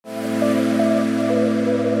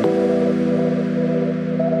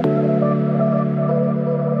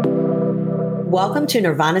Welcome to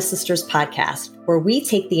Nirvana Sisters podcast, where we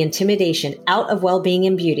take the intimidation out of well-being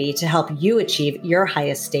and beauty to help you achieve your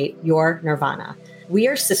highest state, your nirvana. We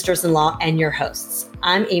are sisters-in-law and your hosts.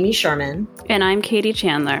 I'm Amy Sherman. And I'm Katie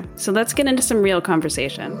Chandler. So let's get into some real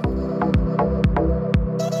conversation.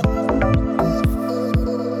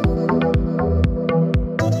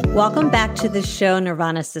 Welcome back to the show,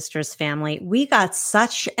 Nirvana Sisters family. We got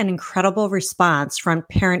such an incredible response from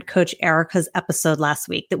parent coach Erica's episode last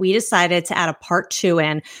week that we decided to add a part 2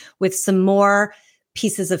 in with some more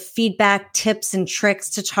pieces of feedback, tips, and tricks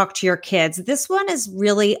to talk to your kids. This one is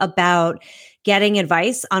really about getting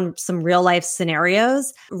advice on some real life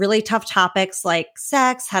scenarios, really tough topics like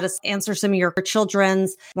sex, how to answer some of your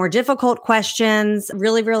children's more difficult questions,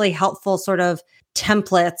 really, really helpful sort of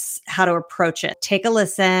templates, how to approach it. Take a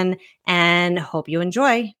listen and hope you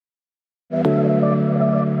enjoy.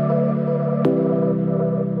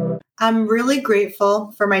 I'm really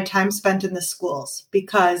grateful for my time spent in the schools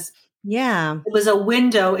because it was a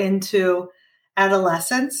window into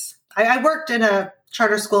adolescence. I worked in a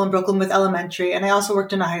charter school in Brooklyn with elementary, and I also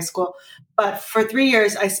worked in a high school. But for 3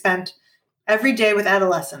 years, I spent every day with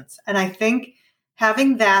adolescents. And I think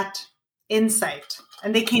having that insight,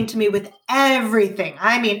 and they came to me with everything.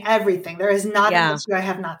 I mean, everything. There is not an issue I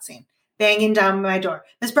have not seen. Banging down my door.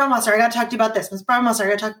 Ms. Bromwasser, I got to talk to you about this. Ms. Bromwasser, I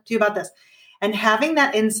got to talk to you about this. And having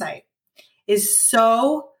that insight is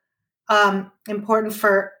so important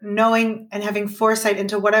for knowing and having foresight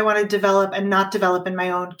into what I want to develop and not develop in my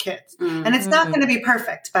own kids. Mm-hmm. And it's not going to be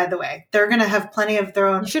perfect, by the way. They're going to have plenty of their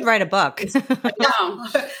own. You should write a book.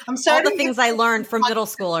 I'm sorry. All the things I learned from middle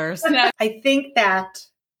schoolers. I think that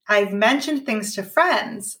I've mentioned things to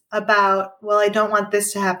friends about, well, I don't want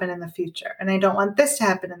this to happen in the future. And I don't want this to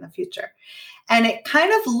happen in the future. And it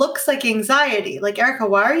kind of looks like anxiety. Like, Erica,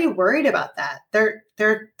 why are you worried about that? They're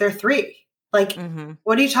 3. Like,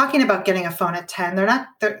 What are you talking about getting a phone at 10? They're not,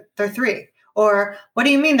 they're 3. Or what do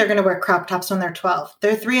you mean they're going to wear crop tops when they're 12?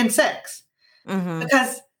 They're 3 and 6.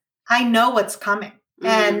 Because I know what's coming.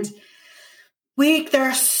 And there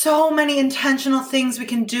are so many intentional things we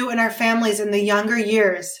can do in our families in the younger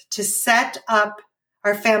years to set up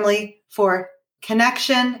our family for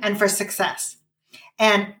connection and for success.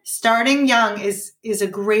 And starting young is a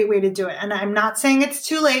great way to do it. And I'm not saying it's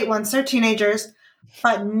too late once they're teenagers,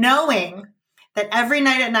 but knowing that every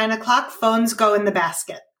night at 9:00, phones go in the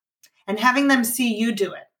basket and having them see you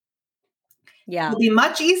do it. It'll be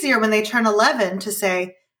much easier when they turn 11 to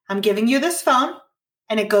say, I'm giving you this phone.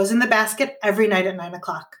 And it goes in the basket every night at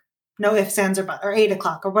 9:00. No ifs, ands, or buts, or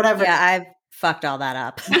 8:00 or whatever. Yeah, I've fucked all that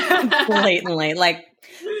up blatantly. Like,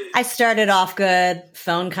 I started off good,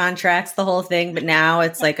 phone contracts, the whole thing, but now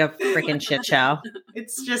it's like a freaking shit show.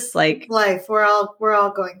 It's just like life. We're all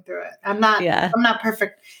going through it. I'm not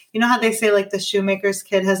perfect. You know how they say like the shoemaker's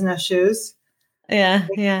kid has no shoes? Yeah.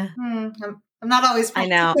 I'm not always. I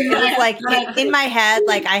know. It was like in my head,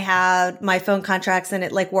 like I had my phone contracts and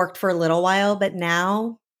it like worked for a little while, but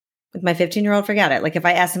now with my 15-year-old, forget it. Like if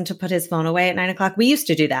I asked him to put his phone away at 9:00, we used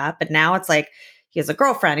to do that, but now it's like he has a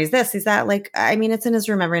girlfriend. He's this, he's that. Like, I mean, it's in his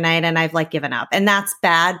room every night and I've like given up, and that's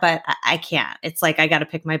bad, but I can't. It's like, I got to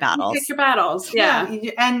pick my battles. Pick your battles. Yeah.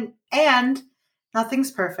 And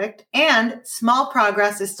nothing's perfect, and small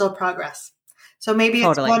progress is still progress. So maybe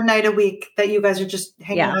it's one night a week that you guys are just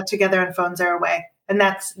hanging out together and phones are away. And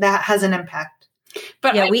that has an impact.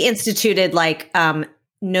 But we instituted like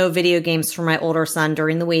no video games for my older son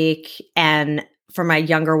during the week. And for my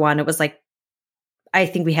younger one, it was like, I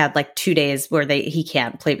think we had like 2 days where he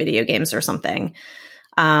can't play video games or something.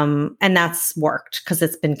 And that's worked because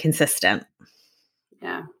it's been consistent.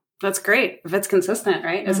 Yeah. That's great. If it's consistent,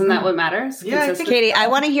 right? Isn't that what matters? Yeah, Katie, I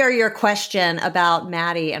want to hear your question about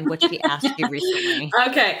Maddie and what she asked you recently.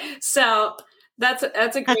 Okay. So that's a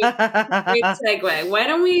great segue. Why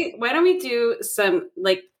don't we do some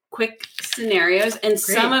like quick scenarios, and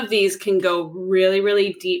some of these can go really,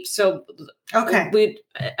 really deep. So we,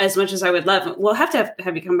 as much as I would love, we'll have to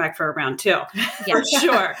have you come back for a round 2. For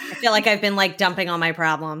sure. I feel like I've been like dumping all my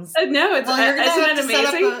problems. No, it's you're gonna have to set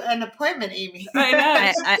up an appointment, Amy. I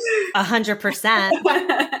know. 100%.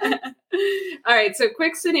 All right. So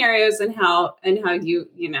quick scenarios and how you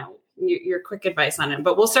know, your quick advice on it.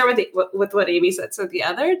 But we'll start with what Amy said. So the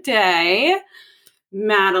other day,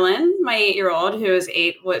 Madeline, my 8-year-old, who is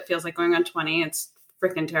 8, what feels like going on 20, it's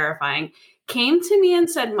freaking terrifying, came to me and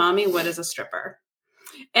said, Mommy, what is a stripper?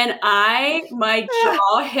 And my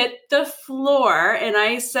jaw hit the floor, and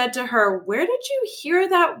I said to her, where did you hear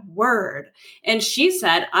that word? And she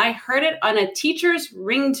said, I heard it on a teacher's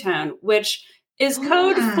ringtone, which is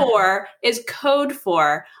code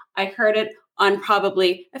for, I heard it on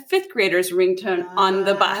probably a fifth grader's ringtone on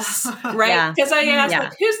the bus, right? Because I asked,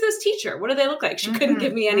 like, who's this teacher? What do they look like? She couldn't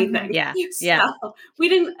give me anything. Yeah. So I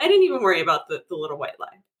didn't even worry about the little white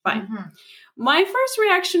lie. Fine. My first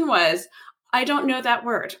reaction was, I don't know that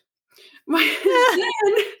word. And then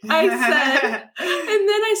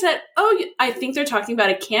I said, oh, I think they're talking about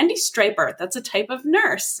a candy striper. That's a type of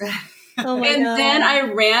nurse. Oh and God. Then I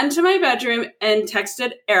ran to my bedroom and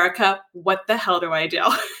texted Erica, what the hell do I do?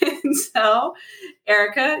 And so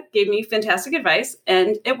Erica gave me fantastic advice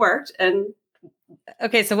and it worked. And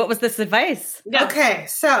okay, so what was this advice? Yeah. Okay,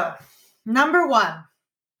 so number one,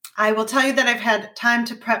 I will tell you that I've had time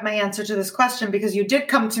to prep my answer to this question because you did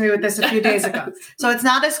come to me with this a few days ago. So it's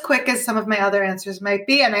not as quick as some of my other answers might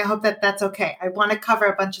be, and I hope that that's okay. I want to cover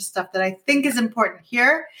a bunch of stuff that I think is important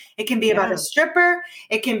here. It can be about a stripper.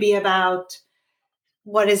 It can be about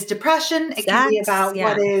what is depression. It can be about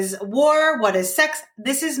what is war, what is sex.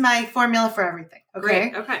 This is my formula for everything. Okay.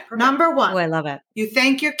 Great. Okay. Perfect. Number one. Oh, I love it. You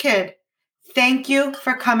thank your kid. Thank you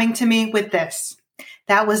for coming to me with this.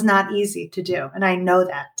 That was not easy to do. And I know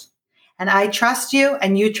that. And I trust you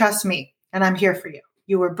and you trust me. And I'm here for you.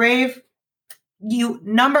 You were brave.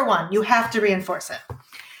 Number one, you have to reinforce it.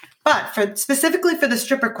 But specifically for the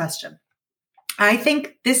stripper question, I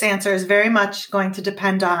think this answer is very much going to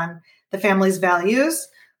depend on the family's values,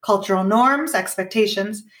 cultural norms,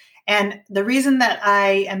 expectations. And the reason that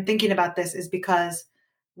I am thinking about this is because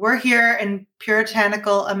we're here in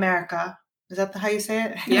puritanical America. Is that how you say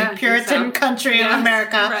it? Yeah. Puritan country of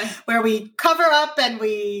America, where we cover up and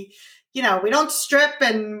we don't strip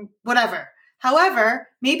and whatever. However,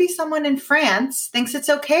 maybe someone in France thinks it's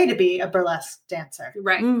okay to be a burlesque dancer.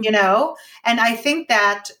 Right. And I think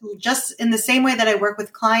that just in the same way that I work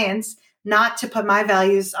with clients, not to put my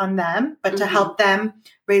values on them, but to help them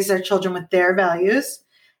raise their children with their values,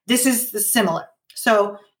 this is similar.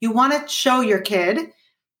 So you want to show your kid,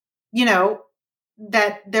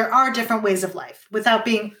 that there are different ways of life without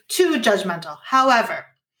being too judgmental. However,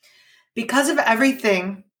 because of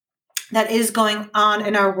everything that is going on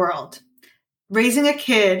in our world, raising a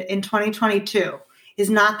kid in 2022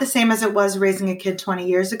 is not the same as it was raising a kid 20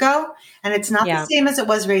 years ago. And it's not the same as it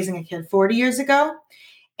was raising a kid 40 years ago.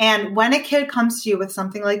 And when a kid comes to you with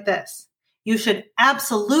something like this, you should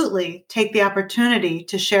absolutely take the opportunity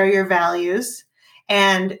to share your values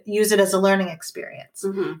and use it as a learning experience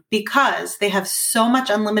because they have so much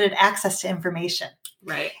unlimited access to information.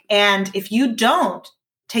 Right. And if you don't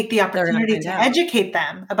take the opportunity to educate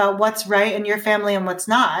them about what's right in your family and what's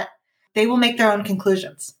not, they will make their own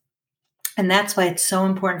conclusions. And that's why it's so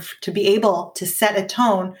important to be able to set a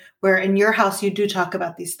tone where in your house you do talk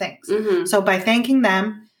about these things. So by thanking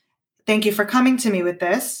them, thank you for coming to me with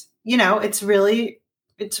this, it's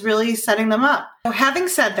really setting them up. So having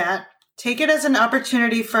said that, take it as an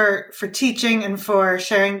opportunity for teaching and for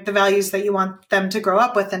sharing the values that you want them to grow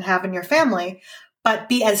up with and have in your family, but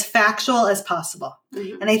be as factual as possible.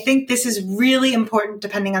 And I think this is really important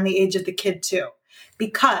depending on the age of the kid too,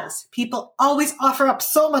 because people always offer up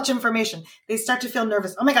so much information. They start to feel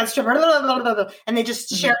nervous. Oh my God, stripper, blah, blah, blah, blah, and they just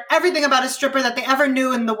share everything about a stripper that they ever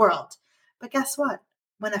knew in the world. But guess what?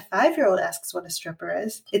 When a 5-year-old asks what a stripper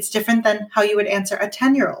is, it's different than how you would answer a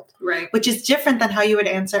 10-year-old, right? Which is different than how you would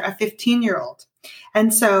answer a 15-year-old.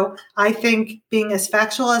 And so I think being as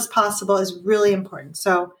factual as possible is really important.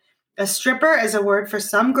 So a stripper is a word for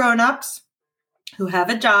some grown-ups who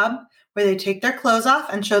have a job where they take their clothes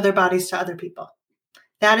off and show their bodies to other people.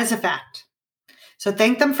 That is a fact. So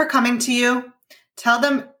thank them for coming to you. Tell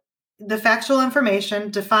them the factual information,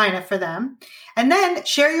 define it for them, and then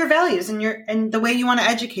share your values and the way you want to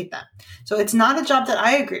educate them. So it's not a job that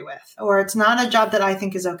I agree with, or it's not a job that I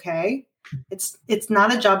think is okay. It's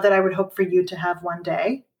not a job that I would hope for you to have one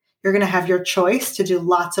day. You're going to have your choice to do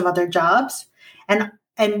lots of other jobs, and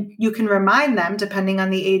you can remind them depending on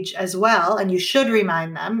the age as well. And you should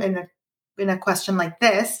remind them in a question like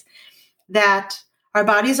this that our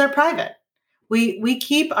bodies are private. We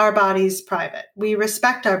keep our bodies private. We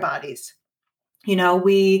respect our bodies.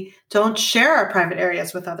 We don't share our private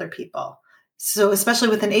areas with other people. So especially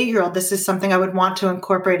with an 8-year-old, this is something I would want to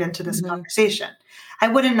incorporate into this conversation. I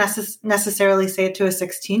wouldn't necessarily say it to a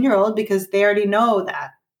 16-year-old because they already know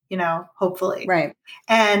that, hopefully. Right.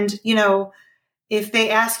 And, if they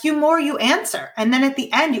ask you more, you answer. And then at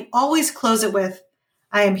the end, you always close it with,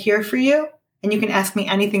 I am here for you. And you can ask me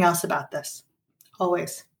anything else about this.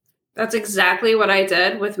 Always. That's exactly what I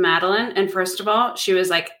did with Madeline. And first of all, she was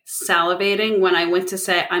like salivating when I went to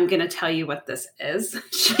say, I'm going to tell you what this is.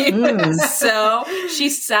 She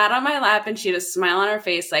sat on my lap and she had a smile on her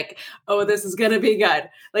face like, oh, this is going to be good.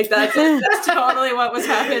 Like that's totally what was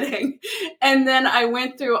happening. And then I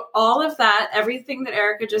went through all of that, everything that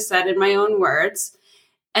Erica just said in my own words.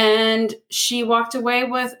 And she walked away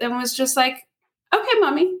with and was just like, okay,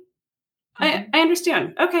 mommy, I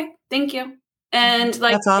understand. Okay, thank you. And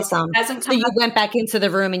like, that's awesome. So you went back into the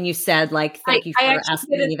room and you said, like, thank you for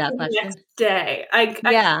asking me that question. Next day, I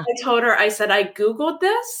told her, I said, I Googled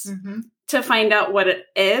this to find out what it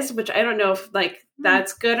is, which I don't know if like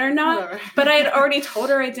that's good or not, but I had already told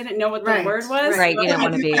her I didn't know what the word was. Right. You don't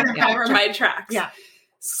want to be cover my tracks. Yeah.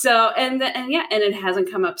 So, and it hasn't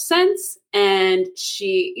come up since. And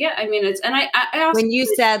I mean, I also, when you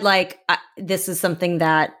said like, this is something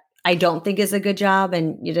that I don't think is a good job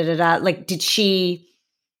and like, did she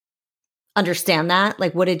understand that?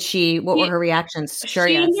 Like, what were her reactions? Sure,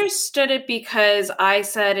 she understood it because I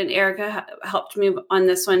said, and Erica helped me on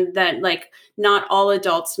this one, that like not all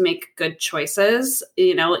adults make good choices,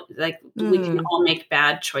 you know, like we can all make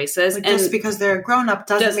bad choices. But just because they're a grown up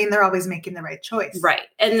doesn't mean they're always making the right choice. Right.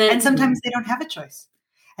 And sometimes they don't have a choice.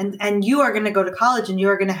 And you are going to go to college and you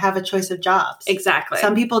are going to have a choice of jobs. Exactly.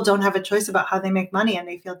 Some people don't have a choice about how they make money and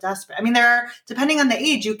they feel desperate. I mean, depending on the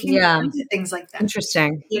age, you can get into things like that.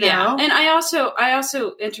 Interesting. You know? And I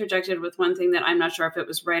also interjected with one thing that I'm not sure if it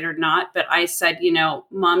was right or not, but I said, you know,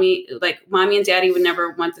 mommy and daddy would never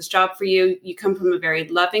want this job for you. You come from a very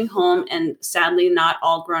loving home, and sadly not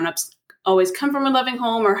all grownups always come from a loving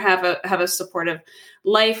home or have a supportive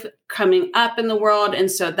life coming up in the world. And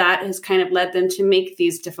so that has kind of led them to make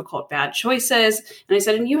these difficult, bad choices. And I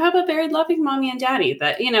said, and you have a very loving mommy and daddy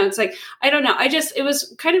that, you know, it's like, I don't know. It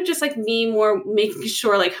was kind of just like me more making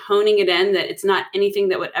sure, like honing it in that it's not anything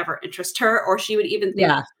that would ever interest her or she would even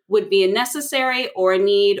think would be a necessary or a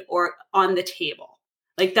need or on the table.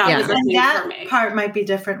 Like that was the thing for me. That part might be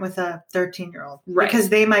different with a 13-year-old. Right. Because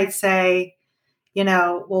they might say, you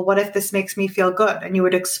know, well, what if this makes me feel good? And you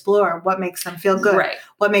would explore what makes them feel good,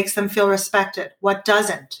 what makes them feel respected, what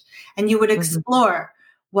doesn't. And you would explore,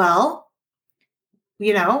 well,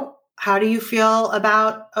 you know, how do you feel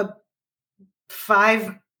about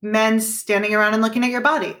 5 men standing around and looking at your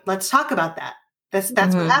body? Let's talk about that. That's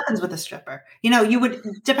what happens with a stripper. You know, you would,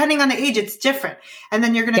 depending on the age, it's different. And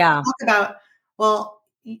then you're going to talk about, well,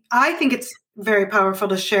 I think it's very powerful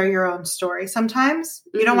to share your own story. Sometimes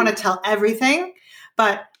you don't want to tell everything.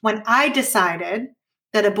 But when I decided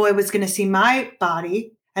that a boy was going to see my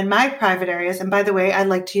body and my private areas, and by the way, I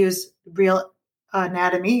like to use real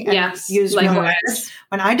anatomy and use real words.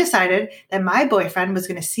 When I decided that my boyfriend was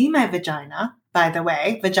going to see my vagina, by the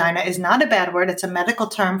way, vagina is not a bad word. It's a medical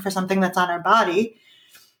term for something that's on our body.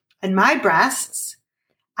 And my breasts,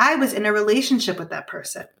 I was in a relationship with that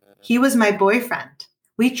person. He was my boyfriend.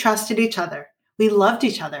 We trusted each other. We loved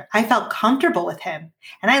each other. I felt comfortable with him.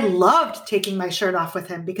 And I loved taking my shirt off with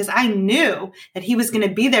him because I knew that he was going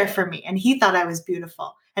to be there for me. And he thought I was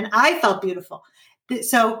beautiful. And I felt beautiful.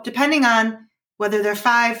 So depending on whether they're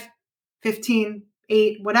 5, 15,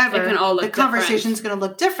 8, whatever, the conversation is going to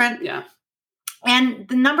look different. Yeah. And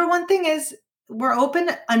the number one thing is we're open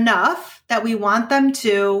enough that we want them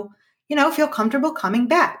to, you know, feel comfortable coming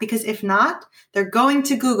back. Because if not, they're going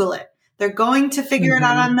to Google it. They're going to figure it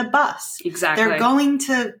out on the bus. Exactly. They're going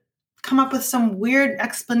to come up with some weird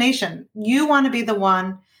explanation. You want to be the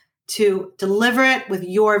one to deliver it with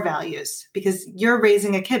your values because you're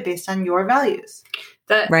raising a kid based on your values.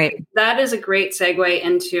 That is a great segue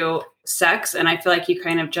into sex. And I feel like you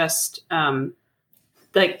kind of just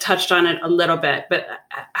like touched on it a little bit. But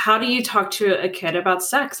how do you talk to a kid about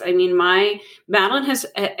sex? I mean, Madeline has,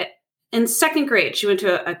 in 2nd grade, she went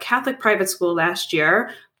to a Catholic private school last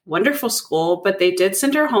year. Wonderful school, but they did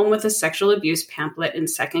send her home with a sexual abuse pamphlet in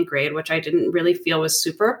 2nd grade, which I didn't really feel was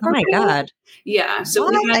super appropriate. Oh my God. Yeah. So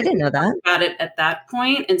I didn't know that about it at that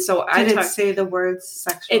point. And so did it say the words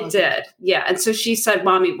sexual? It did. Yeah. And so she said,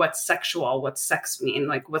 Mommy, what's sexual? What's sex mean?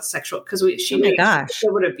 Like what's sexual? Because she knew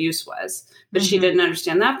what abuse was, but she didn't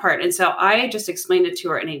understand that part. And so I just explained it to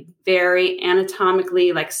her in a very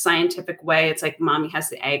anatomically, like scientific way. It's like mommy has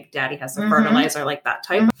the egg, daddy has the fertilizer, like that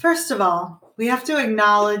type. First of all, we have to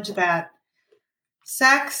acknowledge that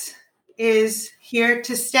sex is here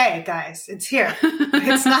to stay, guys. It's here.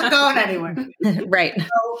 It's not going anywhere. Right.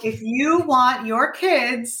 So if you want your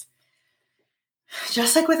kids,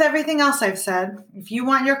 just like with everything else I've said, if you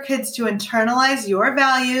want your kids to internalize your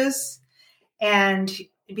values and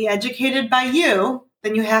be educated by you,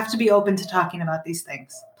 then you have to be open to talking about these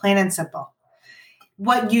things, plain and simple.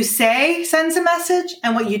 what you say sends a message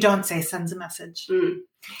and what you don't say sends a message.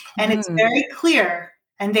 And it's very clear,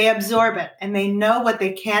 and they absorb it, and they know what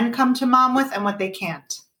they can come to mom with and what they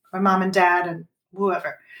can't, or mom and dad and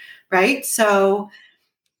whoever, right? So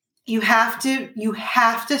you have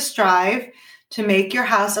to strive to make your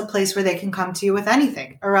house a place where they can come to you with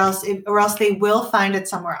anything, or else they will find it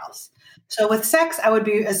somewhere else. So with sex, I would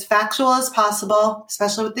be as factual as possible,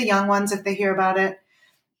 especially with the young ones if they hear about it.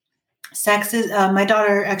 Sex is, my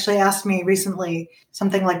daughter actually asked me recently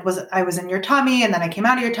something like, I was in your tummy and then I came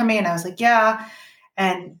out of your tummy? And I was like, yeah.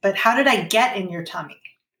 But how did I get in your tummy?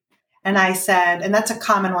 And I said, and that's a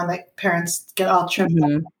common one that parents get all tripped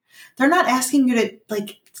up. They're not asking you to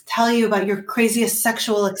like tell you about your craziest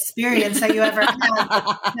sexual experience that you ever had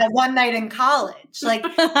that one night in college. Like,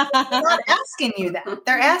 they're not asking you that.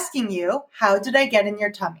 They're asking you, how did I get in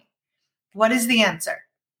your tummy? What is the answer?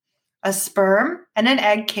 A sperm and an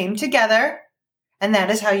egg came together, and that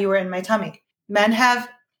is how you were in my tummy. Men have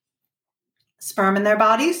sperm in their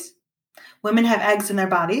bodies. Women have eggs in their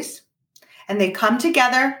bodies, and they come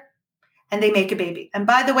together and they make a baby. And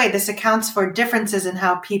by the way, this accounts for differences in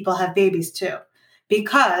how people have babies too,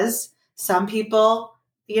 because some people,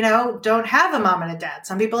 don't have a mom and a dad.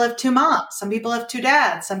 Some people have two moms. Some people have two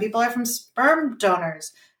dads. Some people are from sperm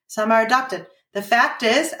donors. Some are adopted. The fact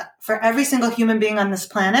is, for every single human being on this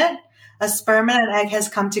planet, a sperm and an egg has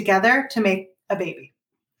come together to make a baby.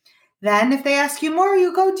 Then if they ask you more,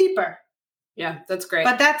 you go deeper. Yeah, that's great.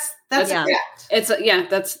 But that's that's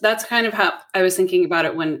kind of how I was thinking about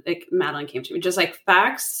it when Madeline came to me, just like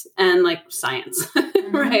facts and like science,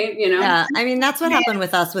 right? Yeah, I mean, that's what happened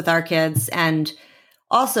with us with our kids. And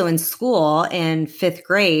also in school in 5th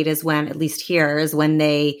grade is when, at least here, is when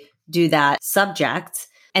they do that subject.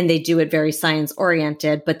 And they do it very science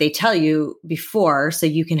oriented, but they tell you before, so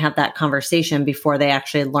you can have that conversation before they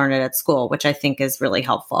actually learn it at school, which I think is really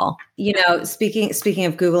helpful. Speaking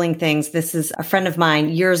of Googling things, this is a friend of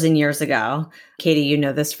mine years and years ago. Katie, you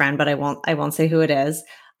know this friend, but I won't say who it is.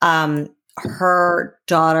 Her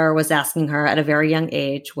daughter was asking her at a very young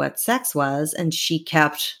age what sex was, and she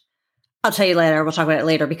kept, I'll tell you later. We'll talk about it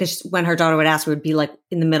later, because when her daughter would ask, it would be like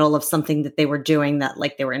in the middle of something that they were doing, that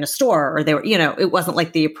like they were in a store or they were, it wasn't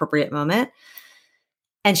like the appropriate moment.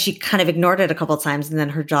 And she kind of ignored it a couple of times. And then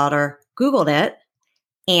her daughter Googled it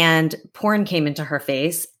and porn came into her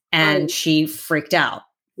face and she freaked out.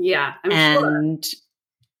 Yeah. And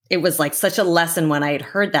it was like such a lesson when I had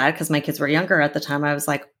heard that, because my kids were younger at the time. I was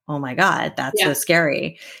like, oh my God, that's so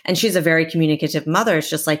scary. And she's a very communicative mother. It's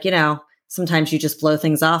just like, sometimes you just blow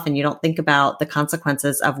things off and you don't think about the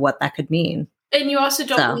consequences of what that could mean. And you also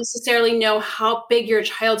don't necessarily know how big your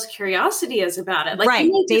child's curiosity is about it. Like, right.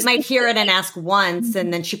 They might hear it and ask once,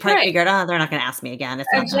 and then she probably figured, they're not going to ask me again.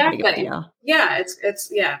 It's not a big deal. Yeah.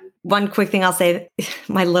 It's. One quick thing I'll say,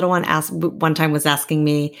 my little one one time was asking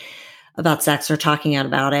me about sex or talking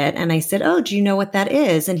about it. And I said, oh, do you know what that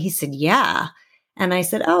is? And he said, yeah. And I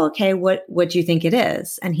said, oh, okay. What do you think it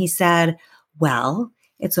is? And he said, well,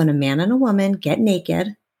 it's when a man and a woman get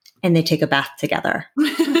naked and they take a bath together.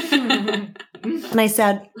 And I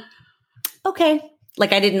said, okay.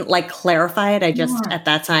 Like, I didn't clarify it. I just, at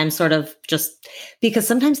that time, sort of just, because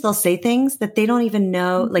sometimes they'll say things that they don't even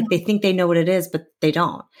know, like they think they know what it is, but they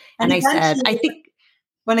don't. And I said, I think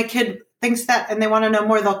when a kid thinks that and they want to know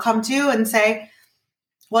more, they'll come to you and say,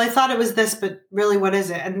 well, I thought it was this, but really, what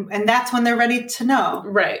is it? And that's when they're ready to know.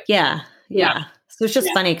 Right. Yeah. So it's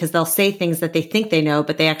just funny because they'll say things that they think they know,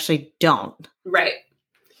 but they actually don't. Right.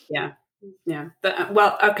 Yeah. Yeah.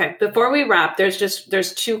 Well, okay. Before we wrap, there's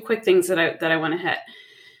 2 quick things that I want to hit.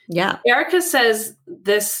 Yeah. Erica says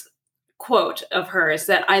this quote of hers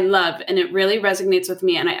that I love, and it really resonates with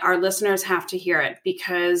me. And our listeners have to hear it,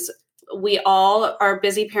 because we all are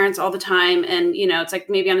busy parents all the time. And, it's like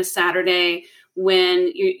maybe on a Saturday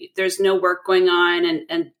when there's no work going on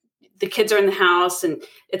and the kids are in the house, and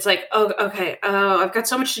it's like, oh, okay. Oh, I've got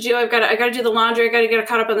so much to do. I got to do the laundry. I got to get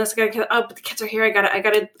caught up on this. But the kids are here.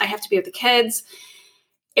 I have to be with the kids.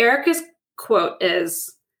 Erica's quote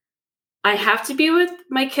is, I have to be with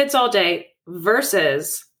my kids all day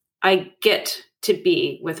versus I get to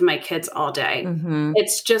be with my kids all day. Mm-hmm.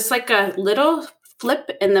 It's just like a little flip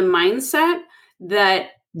in the mindset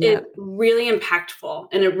that it's really impactful.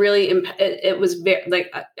 And it really, it was very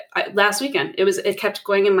last weekend, it kept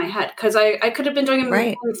going in my head, because I could have been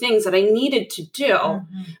doing things that I needed to do.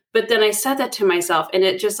 Mm-hmm. But then I said that to myself, and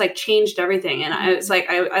it just changed everything. And I was like,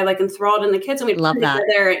 I enthralled in the kids, and we love that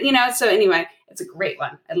together, so anyway, it's a great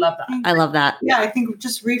one. I love that. I love that. Yeah. I think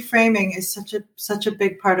just reframing is such a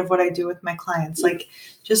big part of what I do with my clients. Like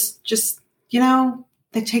just,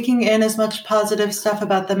 they're taking in as much positive stuff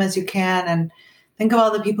about them as you can, and think of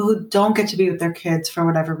all the people who don't get to be with their kids for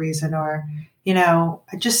whatever reason, or,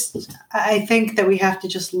 I think that we have to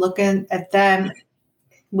just look at them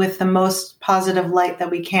with the most positive light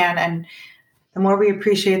that we can. And the more we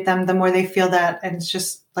appreciate them, the more they feel that. And it's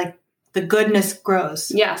just like the goodness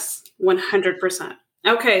grows. Yes, 100%.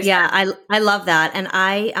 Okay. Yeah, I love that. And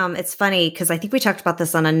it's funny because I think we talked about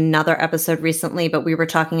this on another episode recently, but we were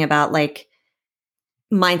talking about like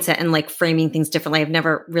mindset and like framing things differently. I've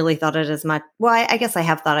never really thought it as much. Well, I guess I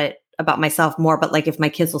have thought it about myself more, but like if my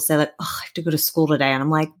kids will say like, oh, I have to go to school today. And I'm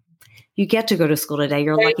like, you get to go to school today.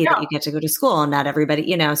 You're lucky that you get to go to school and not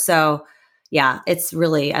everybody, So yeah, it's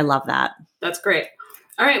really, I love that. That's great.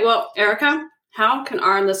 All right. Well, Erica, how can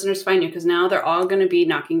our listeners find you? Because now they're all going to be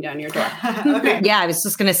knocking down your door. Okay. Yeah, I was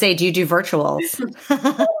just going to say, do you do virtuals?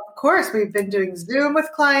 Of course, we've been doing Zoom with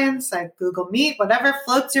clients, like Google Meet, whatever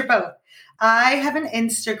floats your boat. I have an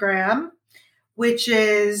Instagram, which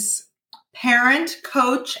is Parent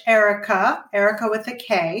Coach Erica with a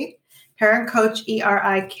K, Parent Coach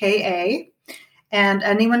ERIKA. And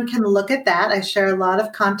anyone can look at that. I share a lot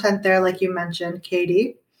of content there, like you mentioned,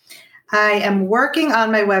 Katie. I am working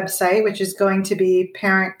on my website, which is going to be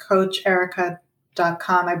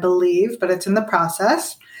parentcoacherica.com, I believe, but it's in the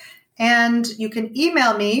process. And you can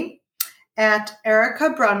email me at Erica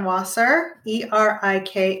Brunwasser,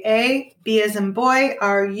 ERIKA, B as in boy,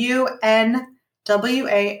 RUNWASSER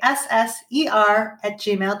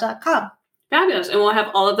 @gmail.com. Fabulous. And we'll have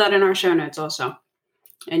all of that in our show notes also.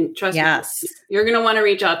 And trust me, you're going to want to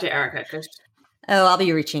reach out to Erica because I'll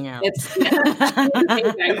be reaching out. It's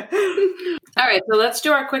amazing. All right. So let's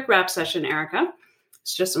do our quick wrap session, Erica.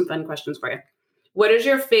 It's just some fun questions for you. What is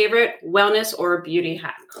your favorite wellness or beauty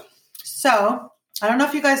hack? So I don't know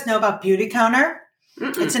if you guys know about Beauty Counter.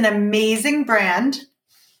 Mm-mm. It's an amazing brand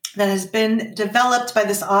that has been developed by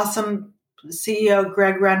this awesome CEO,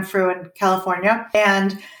 Greg Renfrew in California.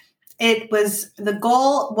 And the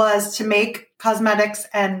goal was to make cosmetics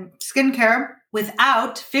and skincare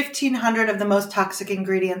without 1,500 of the most toxic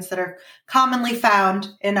ingredients that are commonly found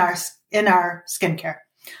in our skincare.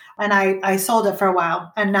 And I sold it for a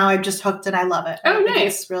while, and now I'm just hooked and I love it. Oh,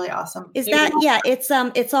 nice. It's really awesome. Is that,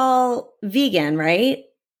 it's all vegan, right?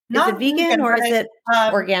 Is it vegan or is it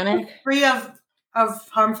organic? Free of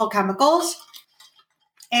harmful chemicals.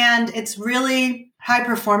 And it's really high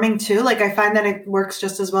performing too. Like I find that it works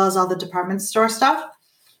just as well as all the department store stuff.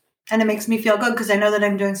 And it makes me feel good because I know that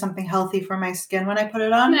I'm doing something healthy for my skin when I put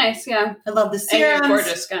it on. Nice, yeah. I love the serums. And your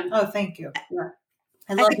gorgeous skin. Oh, thank you. Yeah.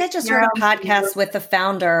 I think I just heard a podcast with the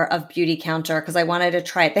founder of Beauty Counter because I wanted to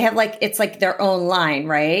try it. They have it's like their own line,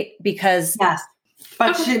 right? Because yes,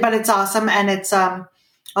 but it's awesome, and it's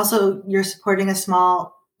also you're supporting a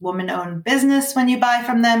small woman-owned business when you buy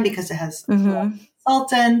from them because it has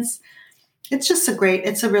consultants. It's just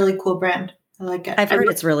it's a really cool brand. I like it. I've heard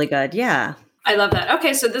it's really good. Yeah. I love that.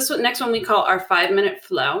 Okay, so this next one we call our 5-minute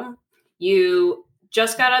flow. You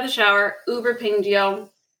just got out of the shower, Uber pinged you.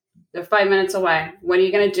 They're 5 minutes away. What are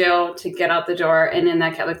you going to do to get out the door and in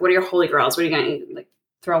that what are your holy grails? What are you going to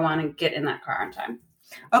throw on and get in that car on time?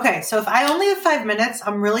 Okay, so if I only have 5 minutes,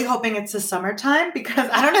 I'm really hoping it's the summertime because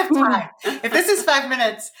I don't have time. If this is 5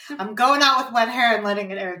 minutes, I'm going out with wet hair and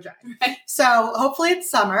letting it air dry. Right. So hopefully it's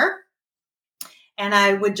summer. And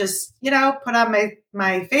I would just, put on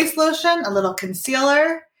my face lotion, a little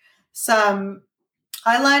concealer, some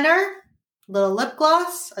eyeliner, a little lip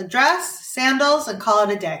gloss, a dress, sandals, and call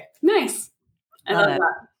it a day. Nice. I love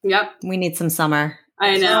that. Yep. We need some summer.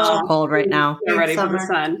 I know. It's so cold right now. Get ready for the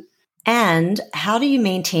sun. And how do you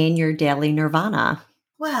maintain your daily nirvana?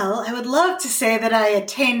 Well, I would love to say that I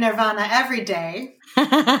attain nirvana every day.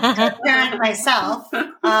 I parent myself.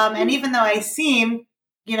 And even though I seem,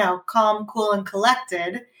 calm, cool, and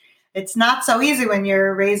collected, it's not so easy when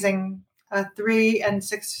you're raising a 3 and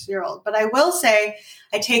 6-year-old. But I will say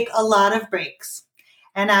I take a lot of breaks.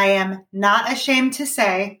 And I am not ashamed to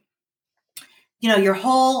say, your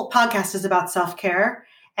whole podcast is about self-care.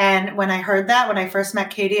 And when I heard that, when I first met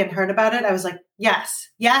Katie and heard about it, I was like, yes,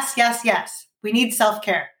 yes, yes, yes. We need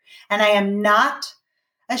self-care. And I am not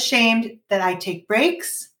ashamed that I take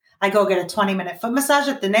breaks. I go get a 20-minute foot massage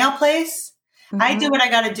at the nail place. Mm-hmm. I do what I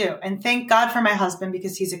got to do. And thank God for my husband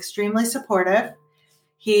because he's extremely supportive.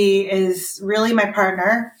 He is really my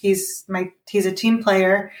partner. He's a team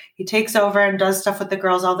player. He takes over and does stuff with the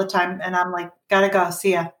girls all the time. And I'm like, gotta go.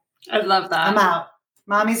 See ya. I love that. I'm out.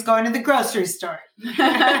 Mommy's going to the grocery store.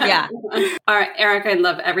 Yeah. All right, Eric, I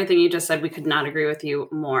love everything you just said. We could not agree with you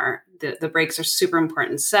more. The breaks are super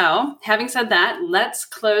important. So having said that, let's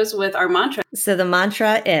close with our mantra. So the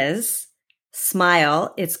mantra is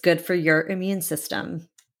smile. It's good for your immune system.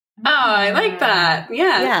 Oh, I like that.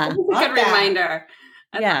 Yeah. Yeah. That's a good reminder.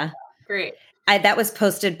 Yeah. Great. That was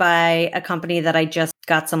posted by a company that I just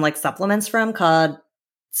got some like supplements from called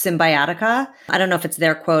Symbiotica. I don't know if it's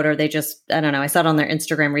their quote or they just, I don't know. I saw it on their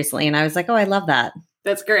Instagram recently and I was like, oh, I love that.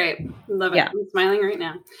 That's great. Love it. Yeah. I'm smiling right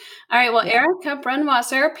now. All right. Well, Erica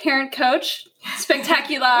Brunwasser, parent coach,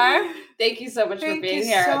 spectacular. Thank you so much for being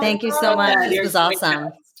here. Thank you so much. This was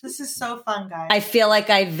awesome. This is so fun, guys. I feel like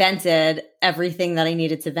I vented everything that I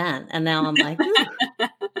needed to vent. And now I'm like,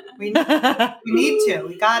 we need to.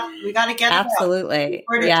 We got to get it out. Absolutely.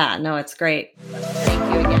 Yeah, no, it's great.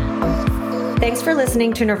 Thank you again. Thanks for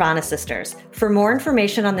listening to Nirvana Sisters. For more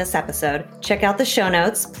information on this episode, check out the show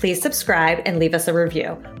notes, please subscribe, and leave us a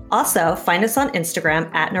review. Also, find us on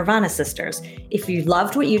Instagram at Nirvana Sisters. If you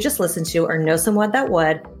loved what you just listened to or know someone that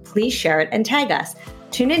would, please share it and tag us.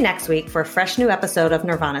 Tune in next week for a fresh new episode of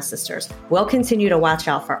Nirvana Sisters. We'll continue to watch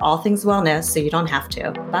out for all things wellness so you don't have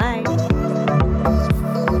to. Bye.